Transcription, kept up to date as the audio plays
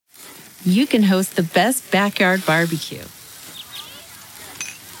you can host the best backyard barbecue.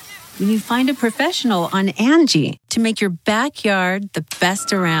 When you find a professional on Angie to make your backyard the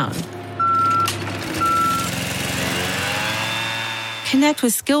best around. Connect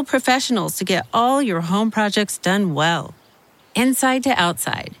with skilled professionals to get all your home projects done well. Inside to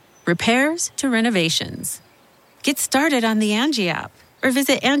outside, repairs to renovations. Get started on the Angie app or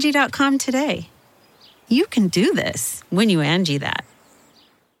visit Angie.com today. You can do this when you Angie that.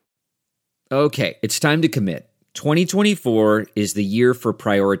 Okay, it's time to commit. 2024 is the year for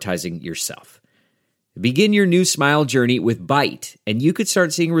prioritizing yourself. Begin your new smile journey with Byte, and you could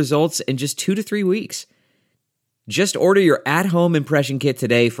start seeing results in just 2 to 3 weeks. Just order your at-home impression kit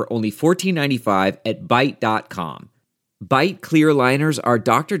today for only $14.95 at Byte.com. Byte clear liners are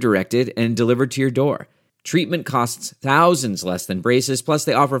doctor-directed and delivered to your door. Treatment costs thousands less than braces, plus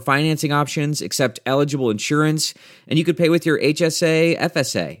they offer financing options, accept eligible insurance, and you could pay with your HSA,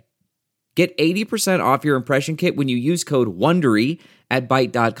 FSA. Get 80% off your impression kit when you use code WONDERY at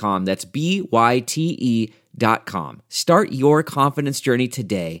Byte.com. That's BYTE.com. Start your confidence journey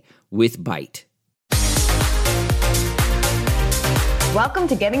today with Byte. Welcome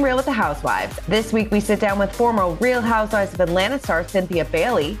to Getting Real with the Housewives. This week we sit down with former Real Housewives of Atlanta star Cynthia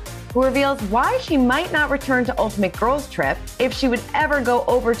Bailey, who reveals why she might not return to Ultimate Girls Trip, if she would ever go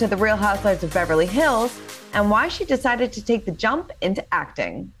over to the Real Housewives of Beverly Hills, and why she decided to take the jump into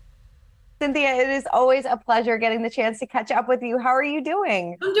acting. Cynthia, it is always a pleasure getting the chance to catch up with you. How are you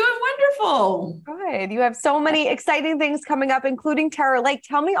doing? I'm doing wonderful. Good. You have so many exciting things coming up, including Terror Lake.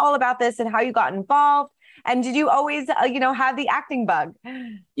 Tell me all about this and how you got involved. And did you always, have the acting bug?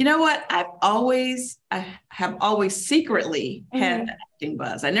 You know what? I have always secretly had the acting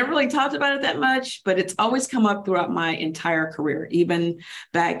buzz. I never really talked about it that much, but it's always come up throughout my entire career, even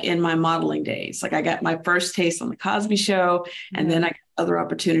back in my modeling days. Like I got my first taste on the Cosby Show, and then I got other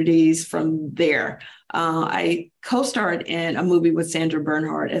opportunities from there. I co-starred in a movie with Sandra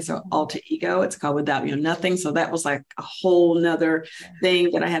Bernhard as an alter ego. It's called Without You Nothing. So that was like a whole nother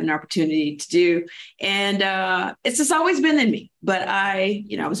thing that I had an opportunity to do. And it's just always been in me. But I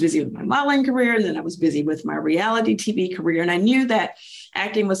was busy with my modeling career, and then I was busy with my reality TV career. And I knew that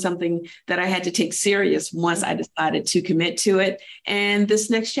acting was something that I had to take serious once I decided to commit to it. And this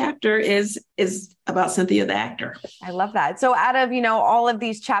next chapter is about Cynthia the actor. I love that. So out of, all of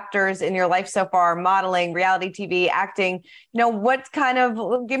these chapters in your life so far, modeling, reality TV, acting, what's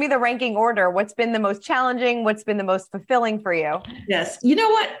give me the ranking order. What's been the most challenging? What's been the most fulfilling for you? Yes. You know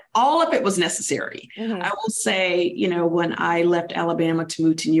what? All of it was necessary. I will say, when I left Alabama to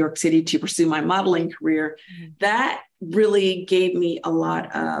move to New York City to pursue my modeling career, that really gave me a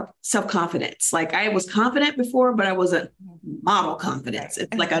lot of self-confidence. Like I was confident before, but I wasn't model confidence.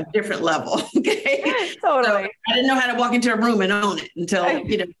 It's like a different level. Okay. Totally. So I didn't know how to walk into a room and own it until,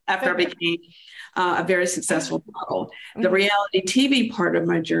 after I became a very successful model. The reality TV part of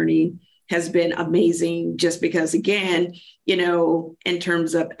my journey has been amazing just because, again, in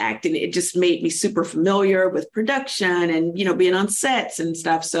terms of acting, it just made me super familiar with production and, being on sets and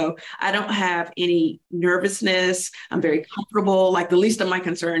stuff. So I don't have any nervousness. I'm very comfortable. Like the least of my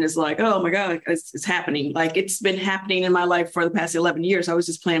concern is like, oh my God, it's happening. Like it's been happening in my life for the past 11 years. I was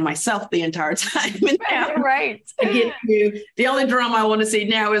just playing myself the entire time. And now, right. The only drama I want to see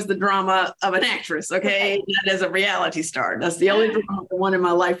now is the drama of an actress. Okay. Not as a reality star. That's the only drama I want in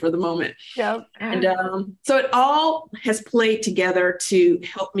my life for the moment. Yep. And so it all has played together to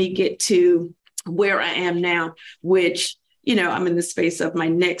help me get to where I am now, which, I'm in the space of my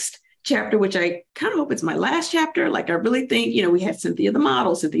next chapter, which I kind of hope it's my last chapter. Like I really think, we had Cynthia the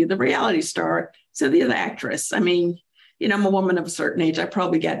model, Cynthia the reality star, Cynthia the actress. I mean, I'm a woman of a certain age. I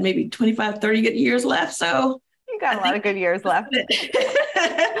probably got maybe 25, 30 good years left. So you got a lot of good years left.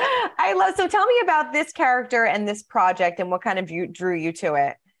 So tell me about this character and this project and what kind of drew you to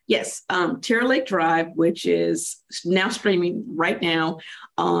it. Yes, Terror Lake Drive, which is now streaming right now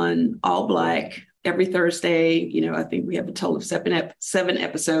on All Black every Thursday. I think we have a total of seven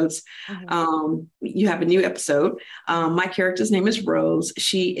episodes. You have a new episode. My character's name is Rose.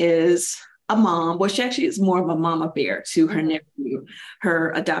 She is a mom. Well, she actually is more of a mama bear to her nephew,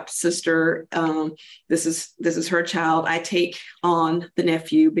 her adopted sister. This is her child. I take on the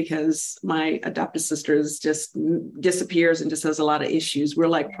nephew because my adopted sister just disappears and just has a lot of issues. We're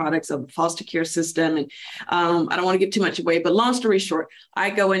like products of the foster care system. And I don't want to give too much away, but long story short, I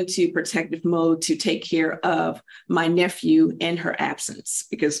go into protective mode to take care of my nephew in her absence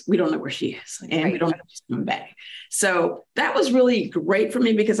because we don't know where she is and we don't know if she's coming back. So that was really great for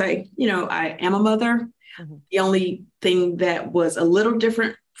me because I am a mother. The only thing that was a little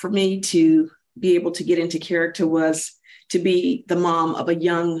different for me to be able to get into character was to be the mom of a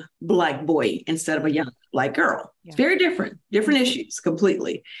young Black boy instead of a young Black girl. It's very different issues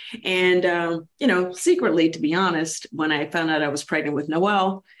completely. And, secretly, to be honest, when I found out I was pregnant with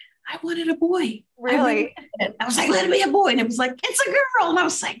Noelle, I wanted a boy. Really? I was like, let it be a boy. And it was like, it's a girl. And I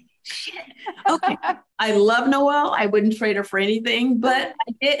was like, shit. Okay. I love Noelle. I wouldn't trade her for anything, but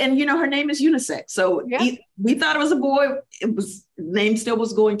I did. And, her name is unisex. So we thought it was a boy. Name still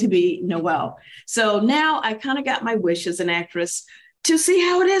was going to be Noelle. So now I kind of got my wish as an actress to see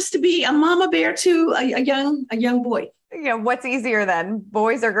how it is to be a mama bear to a young boy. What's easier then,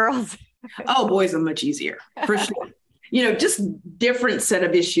 boys or girls? Oh, boys are much easier for sure. Just different set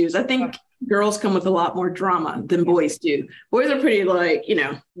of issues. I think girls come with a lot more drama than boys do. Boys are pretty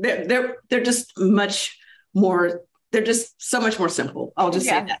they're just much more. They're just so much more simple. I'll just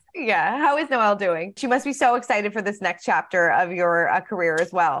say that. Yeah. How is Noelle doing? She must be so excited for this next chapter of your career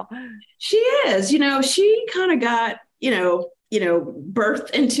as well. She is. She kind of got,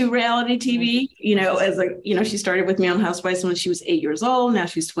 birthed into reality TV, she started with me on Housewives when she was 8 years old. Now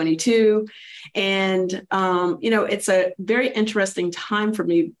she's 22. And, it's a very interesting time for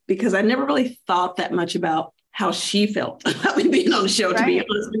me because I never really thought that much about how she felt about me being on the show, to be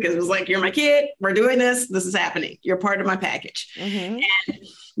honest, because it was like, you're my kid, we're doing this is happening. You're part of my package. Mm-hmm. And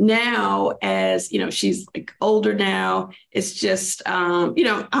now as, she's like older now, it's just,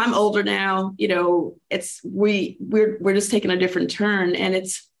 I'm older now, we're just taking a different turn, and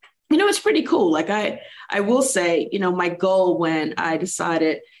it's pretty cool. Like I will say, my goal when I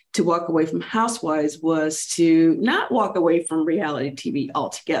decided to walk away from Housewives was to not walk away from reality TV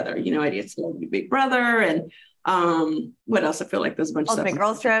altogether. I did Celebrity Big Brother and what else? I feel like there's a bunch of stuff. Ultimate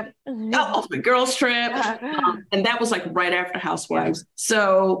Girls Trip. Ultimate Girls Trip. And that was like right after Housewives.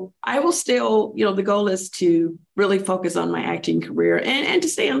 So I will still, the goal is to really focus on my acting career and to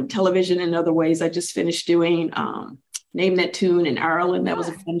stay on television in other ways. I just finished doing Name That Tune in Ireland. That was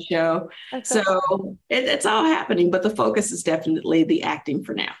a fun show. So it's all happening, but the focus is definitely the acting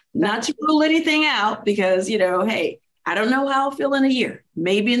for now. Not to rule anything out because, hey, I don't know how I'll feel in a year.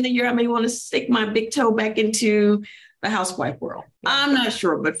 Maybe in the year I may want to stick my big toe back into the housewife world. I'm not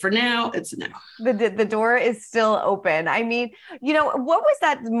sure, but for now, it's no. The door is still open. I mean, what was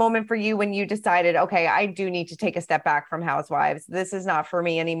that moment for you when you decided, okay, I do need to take a step back from Housewives. This is not for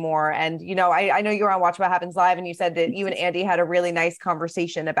me anymore. And, I know you were on Watch What Happens Live and you said that you and Andy had a really nice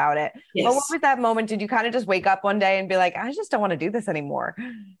conversation about it. Yes. But what was that moment? Did you kind of just wake up one day and be like, I just don't want to do this anymore?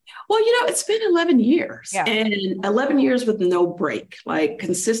 Well, it's been 11 years and 11 years with no break, like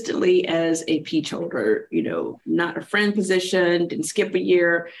consistently as a peach holder, not a friend position, didn't skip a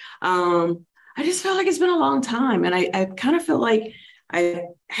year. I just felt like it's been a long time. And I kind of feel like I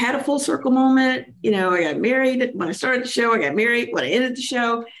had a full circle moment. I got married when I started the show. I got married when I ended the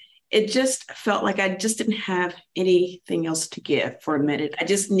show. It just felt like I just didn't have anything else to give for a minute. I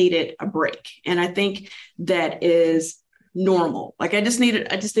just needed a break. And I think that is normal. Like I just needed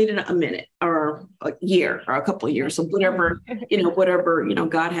a minute or a year or a couple of years. So whatever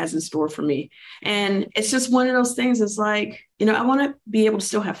God has in store for me. And it's just one of those things. It's like, I want to be able to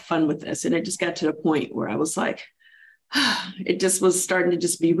still have fun with this. And it just got to the point where I was like, it just was starting to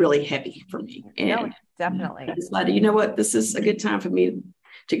just be really heavy for me. And definitely. I decided, what, this is a good time for me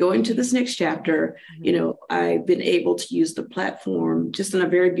to go into this next chapter. I've been able to use the platform just in a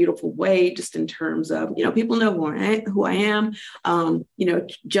very beautiful way, just in terms of, people know who I am,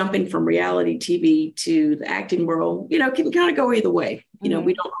 jumping from reality TV to the acting world, can kind of go either way. We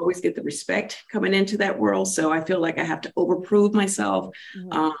don't always get the respect coming into that world. So I feel like I have to overprove myself.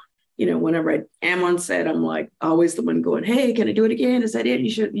 Whenever I am on set, I'm like always the one going, hey, can I do it again? Is that it?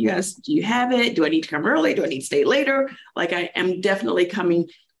 You guys, do you have it? Do I need to come early? Do I need to stay later? Like I am definitely coming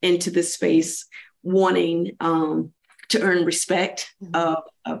into this space wanting to earn respect of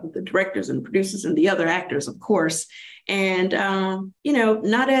the directors and producers and the other actors, of course. And,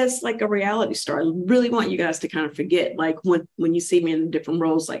 not as like a reality star. I really want you guys to kind of forget, like when you see me in different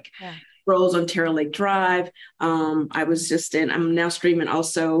roles, like roles on Terra Lake Drive. I'm now streaming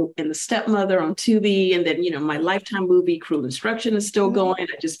also in The Stepmother on Tubi. And then, my Lifetime movie, Cruel Instruction, is still going.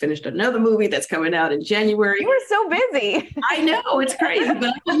 I just finished another movie that's coming out in January. You were so busy. I know, it's crazy. But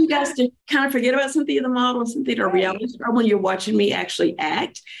I want you guys to kind of forget about Cynthia the model and Cynthia the reality star when you're watching me actually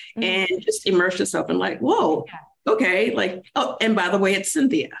act and just immerse yourself in like, whoa, okay. Like, oh, and by the way, it's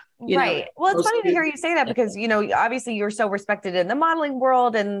Cynthia. Right. Well, it's funny to hear you say that because, obviously you're so respected in the modeling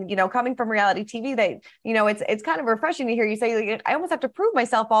world and, coming from reality TV that, it's kind of refreshing to hear you say, like, I almost have to prove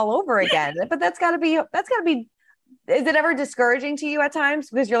myself all over again, but that's gotta be is it ever discouraging to you at times?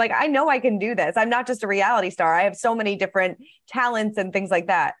 Because you're like, I know I can do this. I'm not just a reality star. I have so many different talents and things like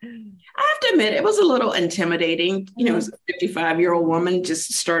that. I have to admit, it was a little intimidating, as a 55-year-old woman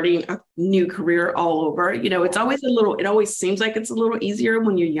just starting a new career all over. It's always it always seems like it's a little easier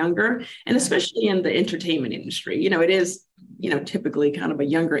when you're younger, and especially in the entertainment industry. It is, typically kind of a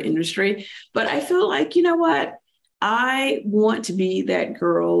younger industry. But I feel like, you know what? I want to be that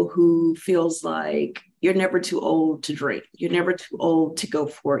girl who feels like you're never too old to drink. You're never too old to go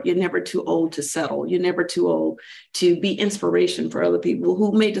for it. You're never too old to settle. You're never too old to be inspiration for other people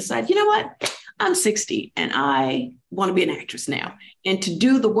who may decide, you know what, I'm 60 and I want to be an actress now, and to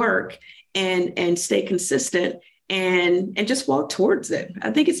do the work and stay consistent and just walk towards it.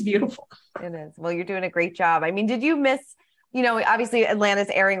 I think it's beautiful. It is. Well, you're doing a great job. I mean, did you miss, obviously Atlanta's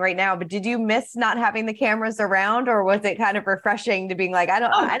airing right now, but did you miss not having the cameras around, or was it kind of refreshing to being like, I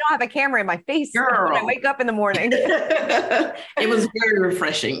don't have a camera in my face when I wake up in the morning? It was very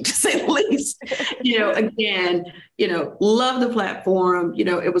refreshing, to say the least. Again, love the platform.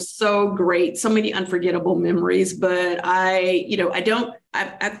 It was so great. So many unforgettable memories, but I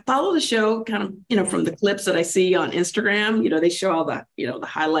follow the show kind of, from the clips that I see on Instagram. They show all the, the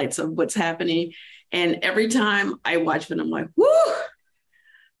highlights of what's happening. And every time I watch it, I'm like, whoo,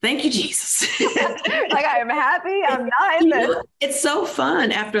 thank you, Jesus. Like, I am happy I'm not in this. It's so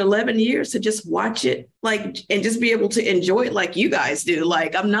fun after 11 years to just watch it, and just be able to enjoy it like you guys do.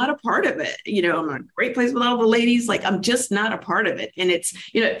 Like, I'm not a part of it. I'm in a great place with all the ladies. Like, I'm just not a part of it. And it's,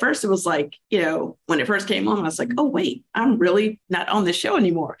 at first it was like, when it first came on, I was like, oh, wait, I'm really not on the show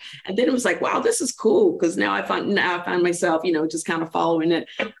anymore. And then it was like, wow, this is cool. Because now I find myself, just kind of following it.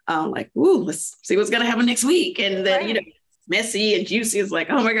 Like, ooh, let's see what's going to happen next week. And then, messy and juicy. Is like,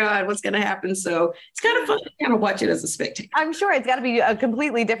 oh my God, what's going to happen? So it's kind of fun to kind of watch it as a spectator. I'm sure it's got to be a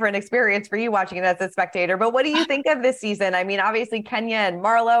completely different experience for you watching it as a spectator. But what do you think of this season? I mean, obviously Kenya and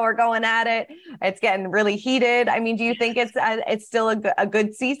Marlo are going at it. It's getting really heated. I mean, do you think it's still a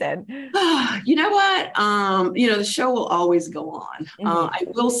good season? You know what? The show will always go on. I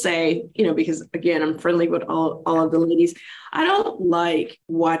will say, because again, I'm friendly with all of the ladies. I don't like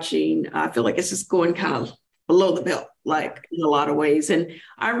watching. I feel like it's just going kind of below the belt, like in a lot of ways. And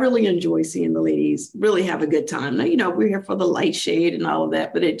I really enjoy seeing the ladies really have a good time. Now, we're here for the light shade and all of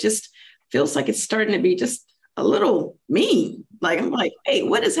that, but it just feels like it's starting to be just a little mean. Like, I'm like, hey,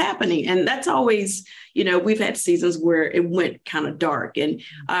 what is happening? And that's always, we've had seasons where it went kind of dark. And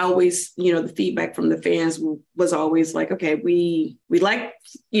I always, the feedback from the fans was always like, okay, we like,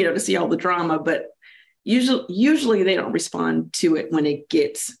 to see all the drama, but usually they don't respond to it when it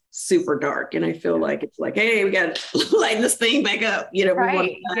gets super dark. And I feel like it's like, hey, we got to lighten this thing back up. Right.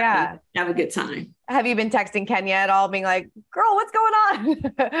 We want to have a good time. Have you been texting Kenya at all, being like, girl, what's going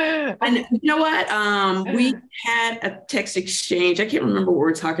on? And you know what? We had a text exchange. I can't remember what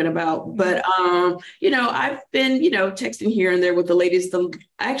we're talking about, but, I've been, texting here and there with the ladies. The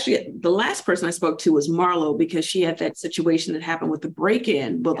last person I spoke to was Marlo, because she had that situation that happened with the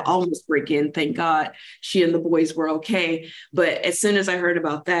break-in, almost break-in. Thank God she and the boys were okay. But as soon as I heard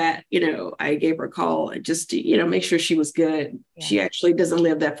about that, I gave her a call just to, make sure she was good. Yeah. She actually doesn't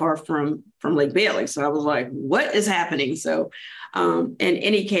live that far from Lake Bailey. So I was like, what is happening? So in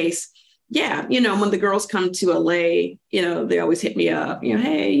any case, when the girls come to LA, they always hit me up,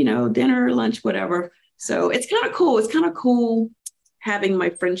 hey, dinner, lunch, whatever. So it's kind of cool. It's kind of cool having my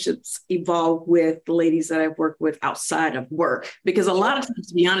friendships evolve with the ladies that I've worked with outside of work. Because a lot of times,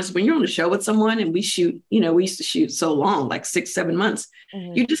 to be honest, when you're on a show with someone and we shoot, we used to shoot so long, like 6-7 months,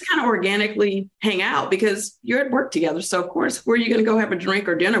 you just kind of organically hang out because you're at work together. So of course, where are you going to go have a drink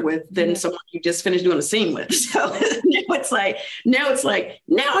or dinner with than someone you just finished doing a scene with? So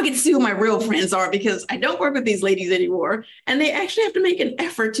now I get to see who my real friends are, because I don't work with these ladies anymore. And they actually have to make an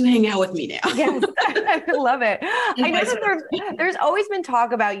effort to hang out with me now. Yes, I love it. I know that there's always been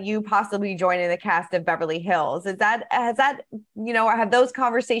talk about you possibly joining the cast of Beverly Hills. Have those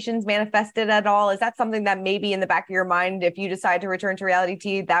conversations manifested at all? Is that something that maybe in the back of your mind, if you decide to return to reality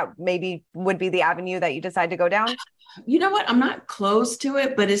TV, that maybe would be the avenue that you decide to go down? You know what? I'm not close to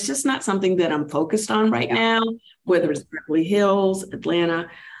it, but it's just not something that I'm focused on right now, whether it's Beverly Hills, Atlanta.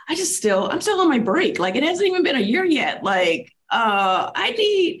 I'm still on my break. Like, it hasn't even been a year yet. Like, I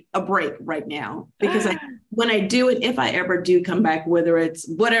need a break right now, because when I do, and if I ever do come back, whether it's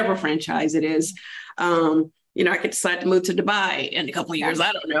whatever franchise it is, I could decide to move to Dubai in a couple of years.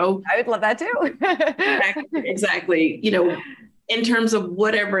 I don't know. I would love that too. Exactly. In terms of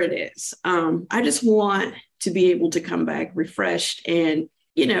whatever it is, I just want to be able to come back refreshed and,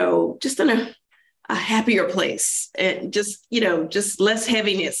 just in a happier place, and just, just less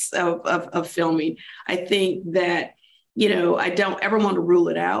heaviness of filming. I think that, I don't ever want to rule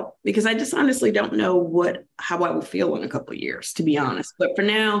it out, because I just honestly don't know how I will feel in a couple of years, to be honest. But for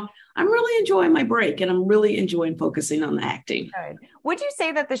now, I'm really enjoying my break, and I'm really enjoying focusing on the acting. Good. Would you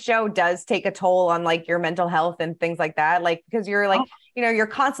say that the show does take a toll on like your mental health and things like that? Like, because you're like, you're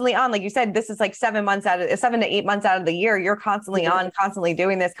constantly on, like you said, this is like 7 to 8 months out of the year. You're constantly on, constantly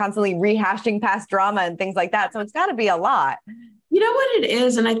doing this, constantly rehashing past drama and things like that. So it's got to be a lot. You know what it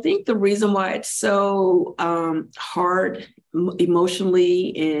is? And I think the reason why it's so hard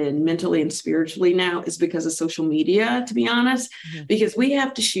emotionally and mentally and spiritually now is because of social media, to be honest, because we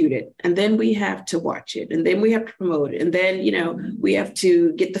have to shoot it, and then we have to watch it, and then we have to promote it. And then, we have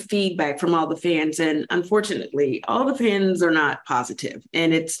to get the feedback from all the fans. And unfortunately, all the fans are not positive.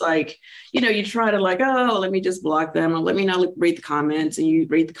 And it's like, you try to like, oh, let me just block them, or let me not read the comments, and you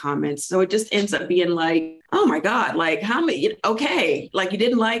read the comments. So it just ends up being like, oh my God, like how many, okay, like you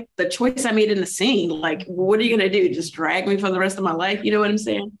didn't like the choice I made in the scene. Like, what are you going to do? Just drag me for the rest of my life? You know what I'm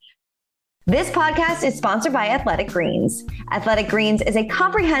saying? This podcast is sponsored by Athletic Greens. Athletic Greens is a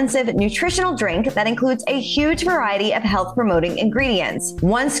comprehensive nutritional drink that includes a huge variety of health-promoting ingredients.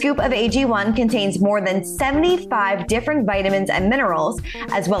 1 scoop of AG1 contains more than 75 different vitamins and minerals,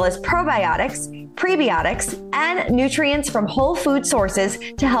 as well as probiotics, prebiotics, and nutrients from whole food sources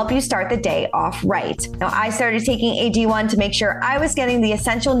to help you start the day off right. Now, I started taking AG1 to make sure I was getting the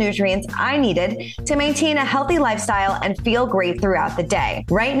essential nutrients I needed to maintain a healthy lifestyle and feel great throughout the day.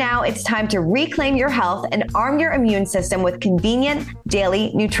 Right now, it's time to reclaim your health and arm your immune system with convenient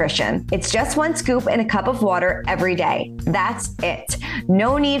daily nutrition. It's just 1 scoop in a cup of water every day. That's it.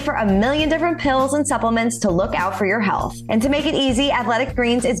 No need for a million different pills and supplements to look out for your health. And to make it easy, Athletic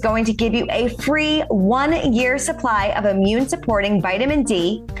Greens is going to give you a free 1-year supply of immune supporting vitamin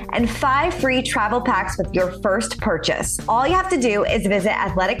D and 5 free travel packs with your first purchase. All you have to do is visit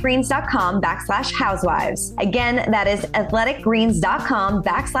athleticgreens.com/housewives. Again, that is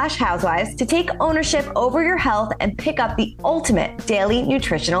athleticgreens.com/housewives to take ownership over your health and pick up the ultimate daily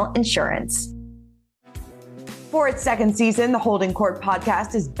nutritional insurance. For its 2nd season, the Holding Court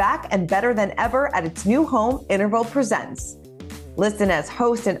podcast is back and better than ever at its new home, Interval Presents. Listen as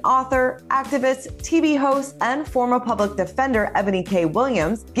host and author, activist, TV host, and former public defender Ebony K.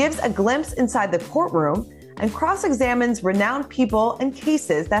 Williams gives a glimpse inside the courtroom and cross-examines renowned people and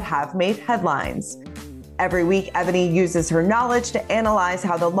cases that have made headlines. Every week, Ebony uses her knowledge to analyze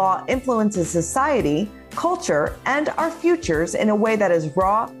how the law influences society, culture, and our futures in a way that is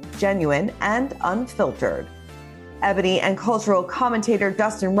raw, genuine, and unfiltered. Ebony and cultural commentator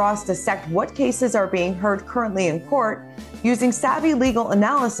Dustin Ross dissect what cases are being heard currently in court, using savvy legal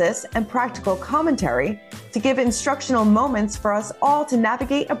analysis and practical commentary to give instructional moments for us all to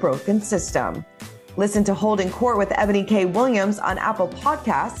navigate a broken system. Listen to Holding Court with Ebony K. Williams on Apple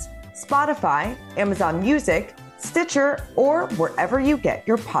Podcasts, Spotify, Amazon Music, Stitcher, or wherever you get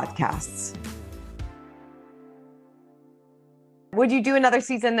your podcasts. Would you do another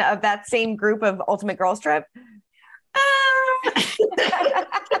season of that same group of Ultimate Girls Trip?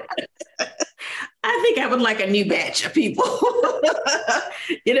 I think I would like a new batch of people.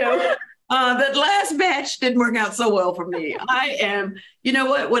 That last batch didn't work out so well for me.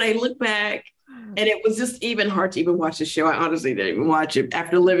 When I look back, and it was just even hard to even watch the show. I honestly didn't even watch it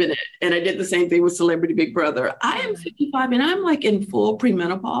after living it. And I did the same thing with Celebrity Big Brother. I am 55 and I'm like in full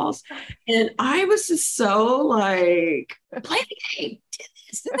premenopause. And I was just so like, play the game, do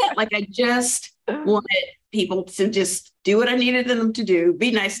this, do that. Like I just wanted people to just do what I needed them to do,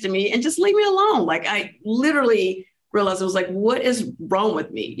 be nice to me, and just leave me alone. Like I literally realized I was like, what is wrong with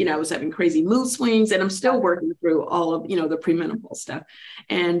me? I was having crazy mood swings, and I'm still working through all of, the premenopause stuff.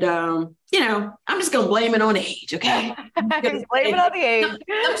 And, I'm just going to blame it on age. Okay. Blame it on the age.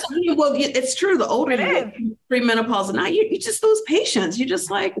 Well, it's true. The older you get, premenopause, and now you just lose patience. You're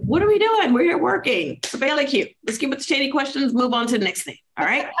just like, what are we doing? We're here working. It's barely cute. Let's get with the shady questions, move on to the next thing. All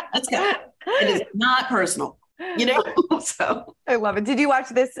right, let's go. It is not personal, so. I love it. Did you watch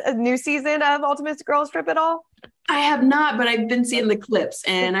this new season of Ultimate Girls Trip at all? I have not, but I've been seeing the clips,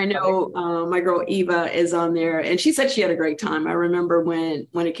 and I know my girl Eva is on there, and she said she had a great time. I remember when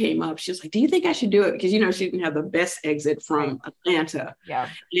it came up, she was like, do you think I should do it? Because, she didn't have the best exit from Atlanta. Yeah.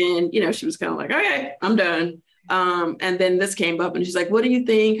 And, she was kind of like, okay, I'm done. And then this came up and she's like, what do you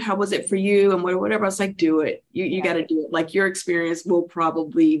think? How was it for you? And whatever. I was like, do it. You got to do it. Like your experience will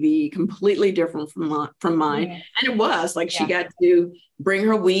probably be completely different from mine. Yeah. And it was like, she got to bring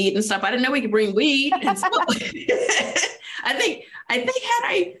her weed and stuff. I didn't know we could bring weed. And so I think had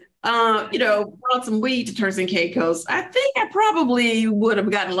I brought some weed to Turks and Caicos, I think I probably would have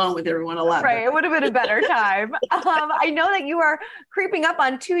gotten along with everyone a lot Right. better. It would have been a better time. I know that you are creeping up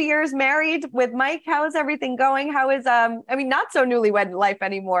on 2 years married with Mike. How is everything going? How is, not so newlywed life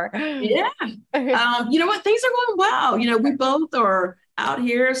anymore. Yeah. You know what? Things are going well. We both are out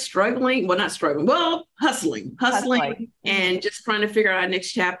here struggling. Well, not struggling. Well, hustling, and just trying to figure out our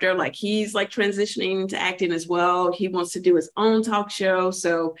next chapter. Like he's like transitioning to acting as well. He wants to do his own talk show.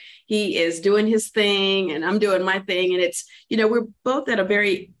 So he is doing his thing and I'm doing my thing. And it's, we're both at a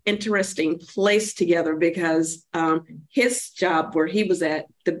very interesting place together because his job where he was at,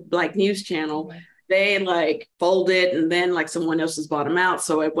 the Black News Channel, they like folded and then like someone else has bought him out.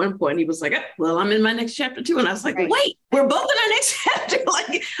 So at one point he was like, oh, well, I'm in my next chapter too. And I was like, wait, we're both in our next chapter.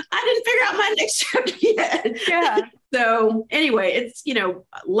 Like I didn't figure out my next chapter yet. Yeah. So anyway, it's,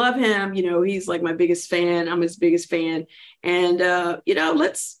 love him. He's like my biggest fan. I'm his biggest fan. And,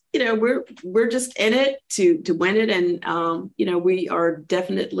 we're just in it to win it. And, we are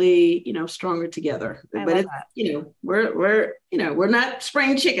definitely, stronger together, but it's, we're not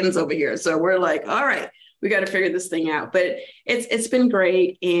spring chickens over here. So we're like, all right, we got to figure this thing out, but it's been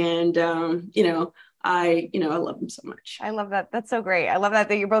great. And, I love him so much. I love that. That's so great. I love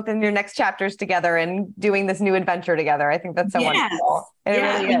that you're both in your next chapters together and doing this new adventure together. I think that's so wonderful. It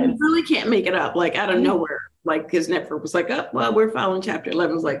really is. You really can't make it up like out of nowhere. Like his Netflix was like, oh, well, we're following chapter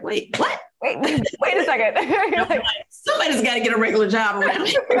 11. I was like, wait, what? Wait a second. Like, somebody's got to get a regular job around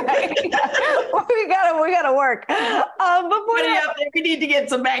here. Right? we gotta work. We need to get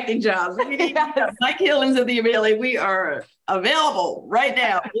some acting jobs. We need Mike Hillings of the Amelia. We are available right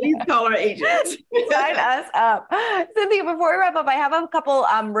now. Please call our agents. Sign us up. Cynthia, before we wrap up, I have a couple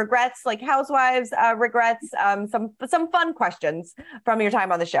regrets, like housewives regrets, some fun questions from your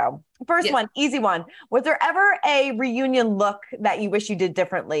time on the show. First one, easy one. Was there ever a reunion look that you wish you did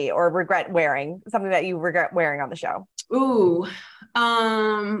differently or regret wearing, something that you regret wearing on the show? Ooh,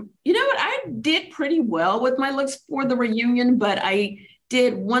 you know what? I did pretty well with my looks for the reunion, but I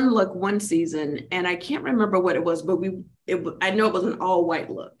did one look one season and I can't remember what it was, but I know it was an all white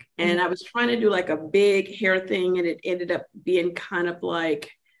look and I was trying to do like a big hair thing and it ended up being kind of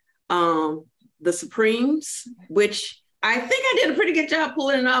like the Supremes, which I think I did a pretty good job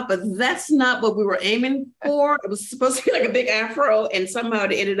pulling it off, but that's not what we were aiming for. It was supposed to be like a big afro and somehow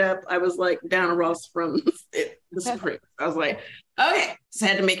it ended up, I was like Donna Ross from the Supremes. I was like, okay, so I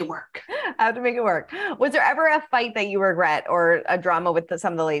had to make it work. I have to make it work. Was there ever a fight that you regret or a drama with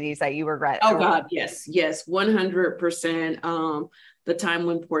some of the ladies that you regret? Oh God, yes, 100%. The time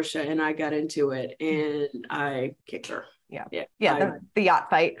when Portia and I got into it and I kicked her. Yeah. The yacht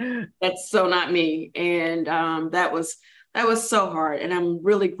fight. That's so not me. And that was so hard. And I'm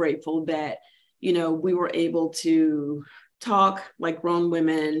really grateful that, we were able to talk like grown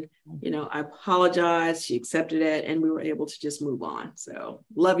women. I apologized. She accepted it and we were able to just move on. So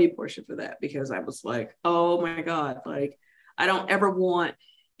love you, Portia, for that, because I was like, oh my God, like I don't ever want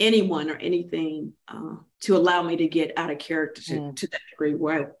anyone or anything to allow me to get out of character to that degree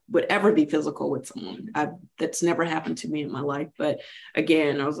where I would ever be physical with someone. That's never happened to me in my life. But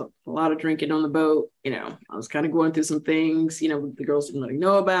again, I was a lot of drinking on the boat. I was kind of going through some things, the girls didn't really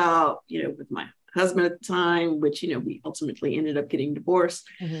know about, with my husband at the time, which, we ultimately ended up getting divorced.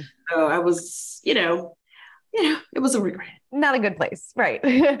 Mm-hmm. So I was, it was a regret. Not a good place. Right.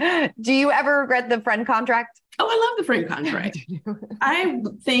 Do you ever regret the friend contract? Oh, I love the friend contract. I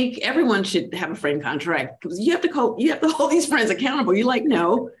think everyone should have a friend contract because you have to hold these friends accountable. You're like,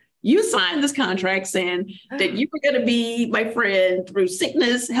 no, you signed this contract saying that you were going to be my friend through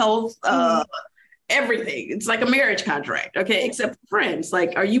sickness, health, everything. It's like a marriage contract. Okay. Except for friends.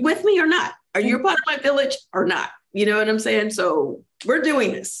 Like, are you with me or not? Are you a part of my village or not? You know what I'm saying? So we're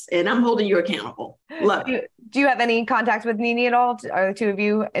doing this and I'm holding you accountable. Love it. Do you have any contact with Nene at all? Are the two of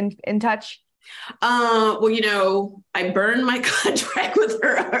you in touch? Well, I burned my contract with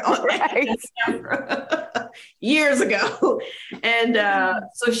her years ago. And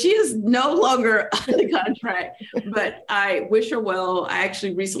so she is no longer on the contract, but I wish her well. I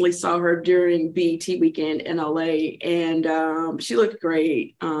actually recently saw her during BET weekend in LA and she looked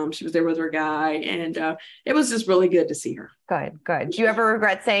great. She was there with her guy and it was just really good to see her. Good. Do you ever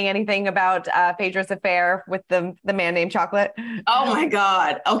regret saying anything about Phaedra's affair with the man named Chocolate? Oh my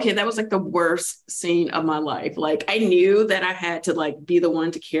God. Okay. That was like the worst scene of my life. Like I knew that I had to like be the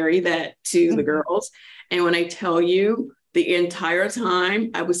one to carry that to the girls. And when I tell you the entire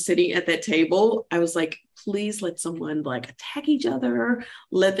time I was sitting at that table, I was like, please let someone like attack each other.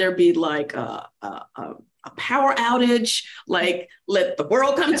 Let there be like a a power outage, like let the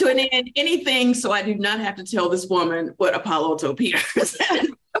world come to an end, anything. So I do not have to tell this woman what Apollo told Peter.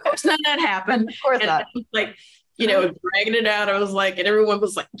 Of course, none of that happened. Of course not. Like, dragging it out. I was like, and everyone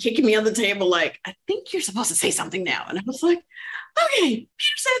was like kicking me on the table, like, I think you're supposed to say something now. And I was like, okay,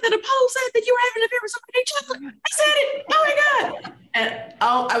 Peter said that Apollo said that you were having an affair with somebody named Chuck. I said it. Oh my God. And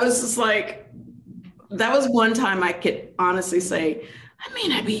I was just like, that was one time I could honestly say, I may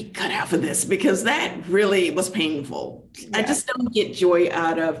not be cut out for this, because that really was painful. Yeah. I just don't get joy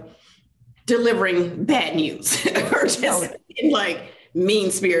out of delivering bad news or just like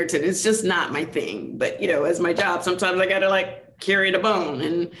mean-spirited. It's just not my thing. But, as my job, sometimes I got to like carry the bone,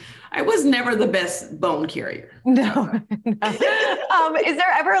 and I was never the best bone carrier. No. Is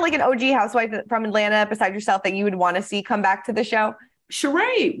there ever like an OG housewife from Atlanta besides yourself that you would want to see come back to the show?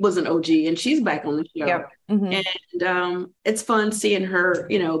 Sheree was an OG, and she's back on the show. Yep. Mm-hmm. And it's fun seeing her,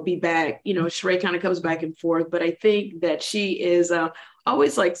 be back. Sheree kind of comes back and forth, but I think that she is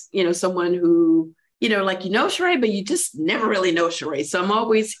always like, someone who, Sheree, but you just never really know Sheree. So I'm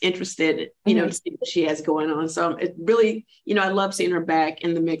always interested, to see what she has going on. So it really, I love seeing her back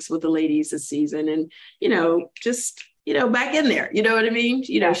in the mix with the ladies this season, and, just, back in there, you know what I mean?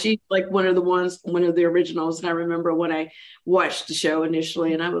 She's like one of the originals. And I remember when I watched the show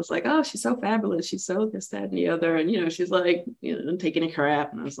initially, and I was like, oh, she's so fabulous. She's so this, that, and the other. And, she's like, taking a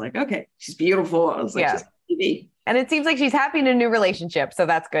crap. And I was like, okay, she's beautiful. I was like, she's TV. And it seems like she's happy in a new relationship. So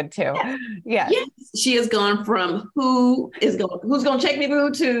that's good too. Yeah. Yes. She has gone from who's going to check me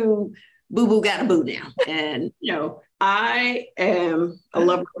boo to boo boo got a boo now. And, I am a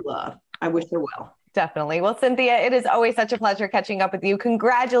lover of love. I wish her well. Definitely. Well, Cynthia, it is always such a pleasure catching up with you.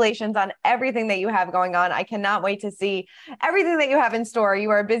 Congratulations on everything that you have going on. I cannot wait to see everything that you have in store. You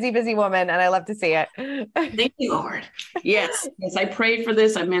are a busy, busy woman, and I love to see it. Thank you, Lord. Yes. I prayed for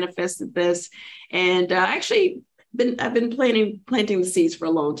this. I manifested this. And I've been planting the seeds for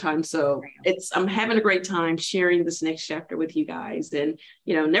a long time. So I'm having a great time sharing this next chapter with you guys. And,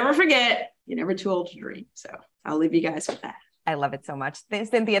 never forget, you're never too old to dream. So I'll leave you guys with that. I love it so much.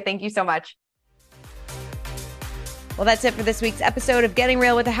 Cynthia, thank you so much. Well, that's it for this week's episode of Getting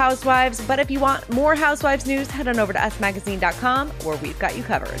Real with the Housewives. But if you want more Housewives news, head on over to usmagazine.com, where we've got you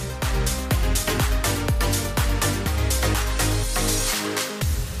covered.